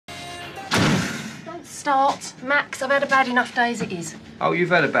Don't start, Max. I've had a bad enough day as it is. Oh,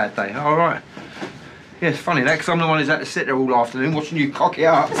 you've had a bad day. All right. Yeah, it's funny that, because I'm the one who's had to sit there all afternoon watching you cock it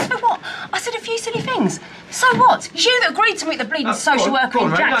up. So what? I said a few silly things. So what? It's you that agreed to meet the bleeding social worker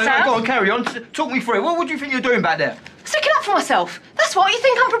in Jack's house. Go on, carry on. Talk me through it. What do you think you're doing back there? Sticking up for myself. That's what. You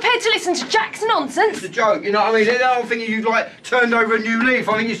think I'm prepared to listen to Jack's nonsense? It's a joke, you know what I mean? I don't think you've, like, turned over a new leaf.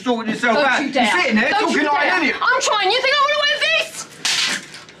 I think you're sorting yourself out. Don't you dare. You're sitting there talking like an idiot. I'm trying. You think I want to wear this?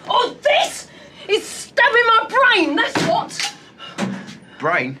 Oh, this is stabbing my brain, that's what.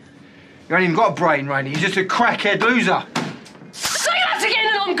 Brain? You ain't even got a brain, Rainie. You're just a crackhead loser. Say that again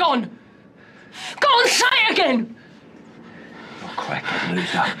and I'm gone. Go on, say it again. You're a crackhead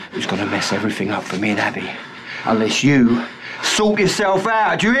loser who's going to mess everything up for me and Abby. Unless you sort yourself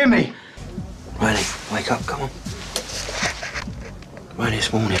out. Do you hear me? Rainie, wake up, come on. Rainie,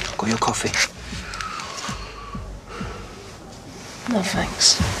 this morning, got your coffee. No,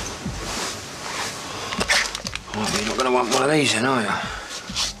 thanks. Oh, you're not going to want one of these then, are you?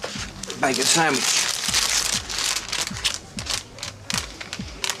 Bacon sandwich.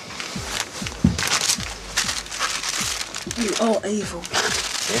 You are evil.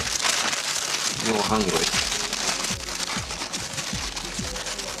 Yeah? You're hungry.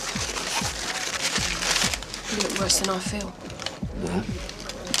 You look worse than I feel. Well,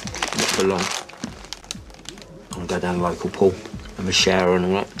 not for long. I'm going to go down to the local pool, have a shower and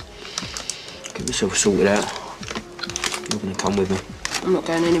all that. Get myself sorted out. You're going to come with me. I'm not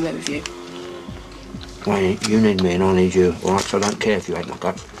going anywhere with you. Rainie, you need me and I need you, all right? So I don't care if you ain't my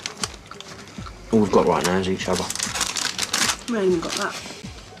gut. All we've got right now is each other. I ain't even got that.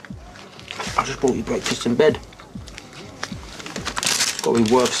 I just bought you breakfast in bed. It's got to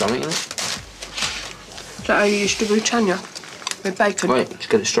be worth something, isn't it? Is that how you used to do Tanya? With bacon? Wait, let's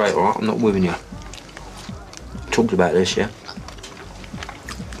get it straight, all right? I'm not whipping you. Talked about this, yeah?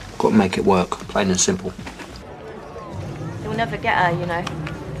 Got to make it work, plain and simple. You'll never get her, you know.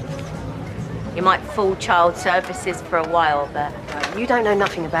 You might fool child services for a while, but... You don't know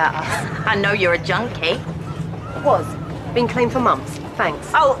nothing about us. I know you're a junkie. Was. Been clean for months.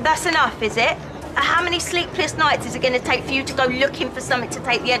 Thanks. Oh, that's enough, is it? How many sleepless nights is it going to take for you to go looking for something to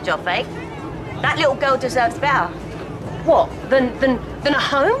take the edge off, eh? That little girl deserves better. What? Than a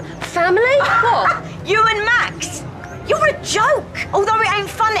home? Family? What? You and Max. You're a joke, although it ain't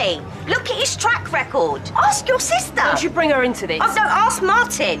funny. Look at his track record. Ask your sister. Don't you bring her into this? Oh, no, ask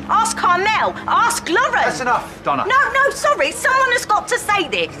Martin. Ask Carmel. Ask Lauren. That's enough, Donna. No, sorry. Someone has got to say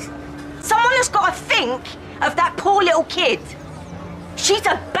this. Someone has got to think of that poor little kid. She's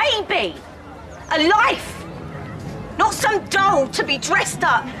a baby. A life. Not some doll to be dressed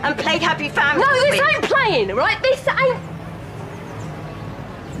up and play happy family No, this with. ain't playing, right? This ain't...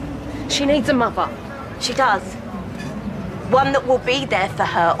 She needs a mother. She does. One that will be there for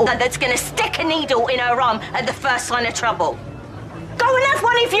her, or that's going to stick a needle in her arm at the first sign of trouble. Go and have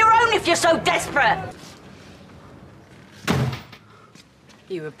one of your own if you're so desperate.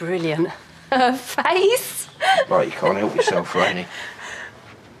 You were brilliant. Her face. Right, you can't help yourself, Rainie.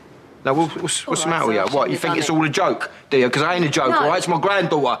 Now, what's the matter with you? What, you think it's all a joke, do you? Because I ain't a joke, all right? It's my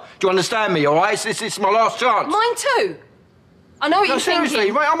granddaughter. Do you understand me, all right? It's my last chance. Mine too. I know what you're thinking.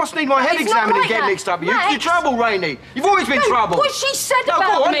 Seriously, I must need my head It's not examined like and get that. mixed up with you. Max. You're trouble, Rainie. You've always been trouble. What she said No,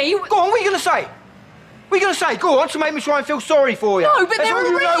 about go on. me... Go on, what are you going to say? What are you going to say? Go on, to make me try and feel sorry for you. No, but That's there all are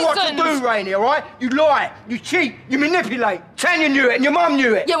you know what to reasons. do, Rainie, all right? You lie, you cheat, you manipulate. Tanya knew it and your mum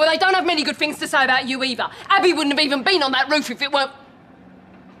knew it. Yeah, well, they don't have many good things to say about you either. Abby wouldn't have even been on that roof if it weren't...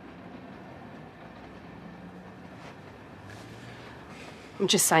 I'm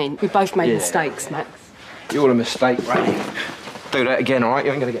just saying, we both made mistakes, Max. You're a mistake, Rainie. Do that again, all right?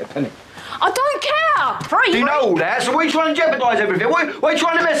 You ain't going to get a penny. I don't care! Free! Do you know all that? So why are you trying to jeopardise everything? Why are you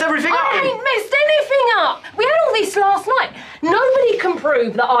trying to mess everything up? I ain't messed anything up! We had all this last night. Nobody can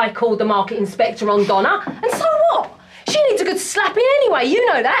prove that I called the market inspector on Donna. And so what? She needs a good slapping anyway, you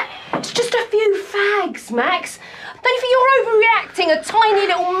know that. It's just a few fags, Max. Don't you think you're overreacting a tiny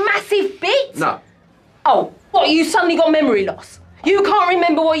little massive bit? No. Oh, what, you suddenly got memory loss? You can't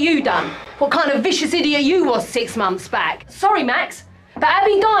remember what you done? What kind of vicious idiot you was 6 months back? Sorry, Max, but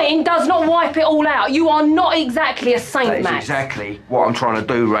Abby dying does not wipe it all out. You are not exactly a saint, That is Max. exactly what I'm trying to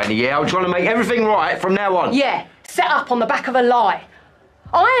do, Rainie, yeah? I'm trying to make everything right from now on. Yeah, set up on the back of a lie.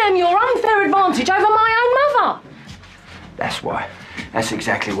 I am your unfair advantage over my own mother. That's why. That's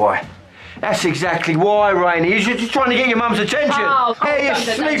exactly why. That's exactly why, Rainie. You're just trying to get your mum's attention. Oh, hey, you're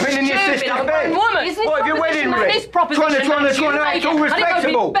sleeping in your sister's bed. Woman. Isn't What, have your wedding ring? Trying to act all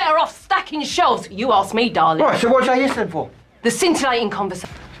respectable. I'd be better off stacking shelves. You asked me, darling. Right, so what's that yesterday for? The scintillating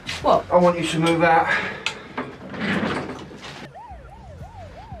conversation. What? I want you to move out.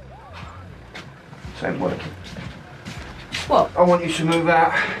 This ain't working. What? I want you to move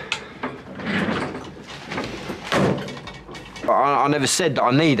out. I never said that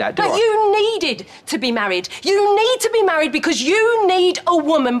I need that, do I? But you needed to be married. You need to be married because you need a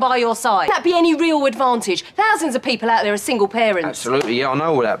woman by your side. That'd be any real advantage. Thousands of people out there are single parents. Absolutely, yeah, I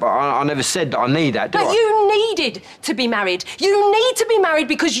know all that, but I never said that I need that, do I? But you needed to be married. You need to be married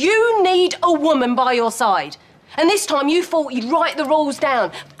because you need a woman by your side. And this time you thought you'd write the rules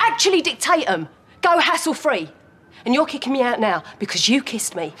down, actually dictate them, go hassle-free. And you're kicking me out now because you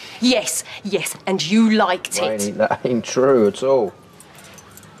kissed me. Yes, yes, and you liked it. Rainie, that ain't true at all.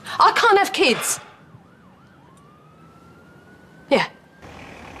 I can't have kids. Yeah.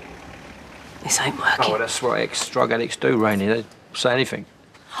 This ain't working. Oh, well, that's what ex-drug addicts do, Rainie. They say anything.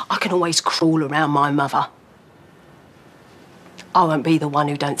 I can always crawl around my mother. I won't be the one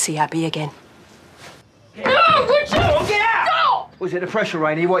who don't see Abby again. Oh, good job! Get out! Was it the pressure,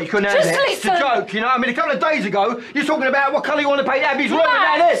 Rainie? What, you couldn't handle it? Just listen! It's a joke, you know? I mean, a couple of days ago, you're talking about what colour you want to paint Abby's room,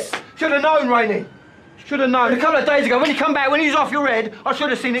 and now this! Should have known, Rainie. Should have known. A couple of days ago, when you come back, when he was off your head, I should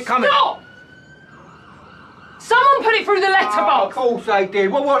have seen it coming. Stop! Someone put it through the letterbox. Of course they did.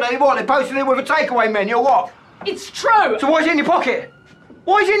 What, they posted it with a takeaway menu or what? It's true. So why is it in your pocket?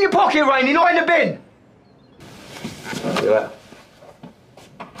 Why is it in your pocket, Rainie, not in the bin? Look at that.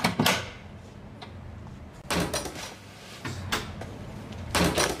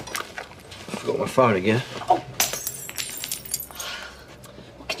 Got my phone again. Oh.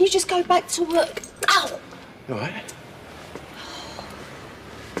 Well, can you just go back to work? Ow! All right.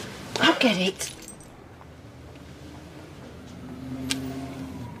 I'll get it.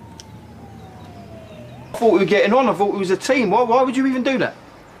 I thought we were getting on. I thought we was a team. Why would you even do that?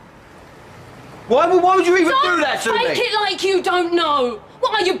 Why would you even do that to me? Don't fake it like you don't know.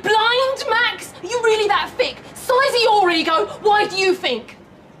 What, are you blind, Max? Are you really that thick? Size of your ego, why do you think?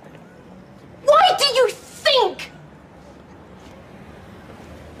 Why do you think?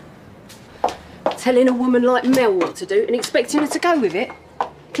 Telling a woman like Mel what to do and expecting her to go with it?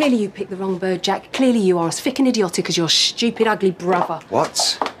 Clearly you picked the wrong bird, Jack. Clearly you are as thick and idiotic as your stupid, ugly brother.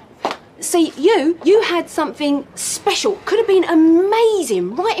 What? See, you had something special. Could have been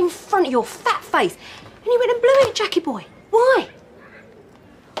amazing right in front of your fat face. And you went and blew it, Jackie boy. Why?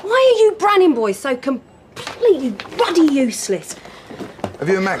 Why are you Branning boys so completely bloody useless? Have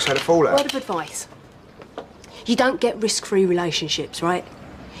you and Max had a fallout? Word of advice. You don't get risk-free relationships, right?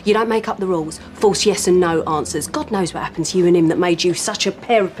 You don't make up the rules, force yes and no answers. God knows what happened to you and him that made you such a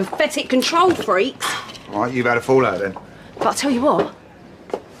pair of pathetic control freaks. All right, you've had a fallout then. But I'll tell you what,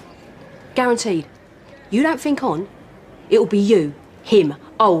 guaranteed, you don't think on, it'll be you, him,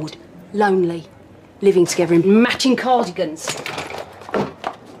 old, lonely, living together in matching cardigans.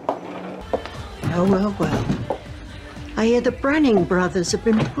 Well, well, well. I hear the Branning brothers have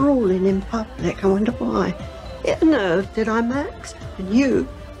been brawling in public. I wonder why. Hit a nerve, did I, Max? And you?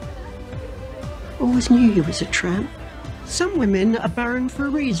 Always knew you was a tramp. Some women are barren for a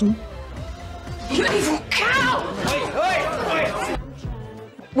reason. You evil cow!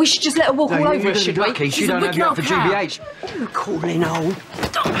 We should just let her walk all over us, should we? Lucky she don't have you up for GBH. You're calling old.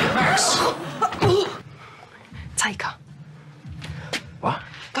 Take her. What?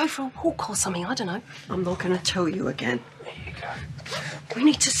 Go for a walk or something, I don't know. I'm not going to tell you again. There you go. We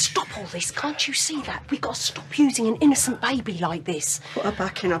need to stop all this, can't you see that? We've got to stop using an innocent baby like this. Put her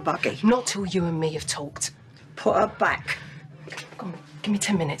back in a buggy. Not till you and me have talked. Put her back. Go on, give me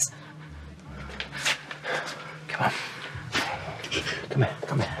 10 minutes. Come on. Come here,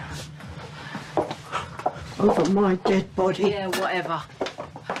 come here. Over my dead body. Yeah, whatever.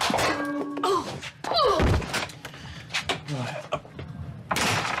 Oh.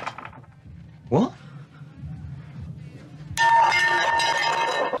 What?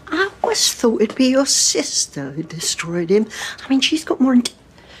 I always thought it'd be your sister who destroyed him. I mean, she's got more...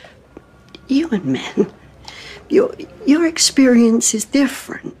 You and men, your experience is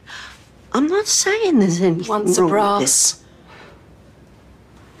different. I'm not saying there's anything Once a wrong with brass. this.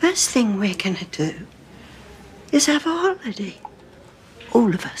 First thing we're gonna do is have a holiday.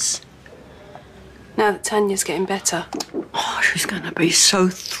 All of us. Now that Tanya's getting better. Oh, she's gonna be so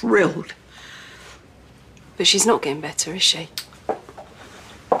thrilled. But she's not getting better, is she?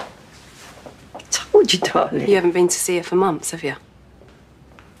 Told you, darling. You haven't been to see her for months, have you?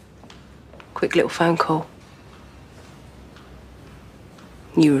 Quick little phone call.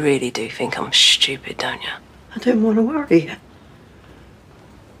 You really do think I'm stupid, don't you? I don't want to worry you.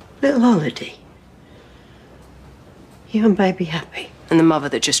 Little holiday. You and baby happy. And the mother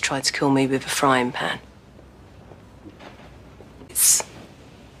that just tried to kill me with a frying pan. It's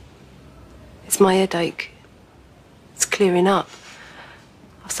my headache. It's clearing up.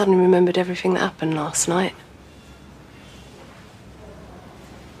 I suddenly remembered everything that happened last night.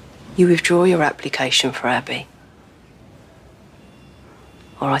 You withdraw your application for Abby,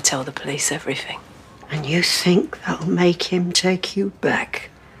 or I tell the police everything. And you think that'll make him take you back?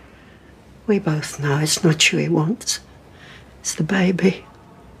 We both know it's not you he wants. It's the baby.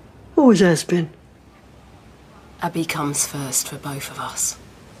 Always has been. Abby comes first for both of us.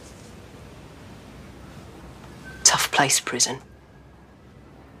 Tough place, prison.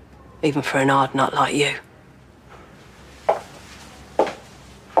 Even for an hard nut like you.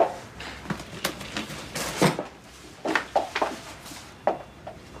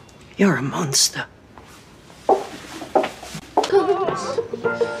 You're a monster.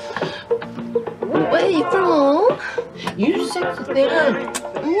 Where are you from? You sexy thing.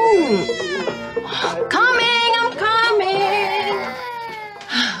 Coming, I'm coming.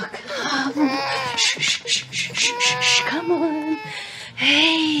 Oh, come. Shh, come on.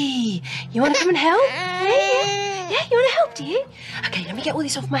 Hey, you want to come and help? Hey, yeah, you want to help, do you? Okay, let me get all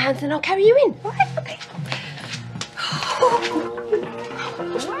this off my hands and I'll carry you in. All right, okay.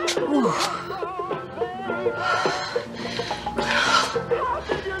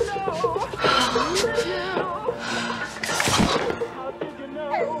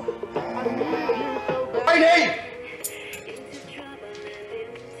 Rainie!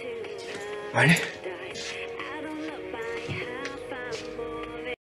 Rainie?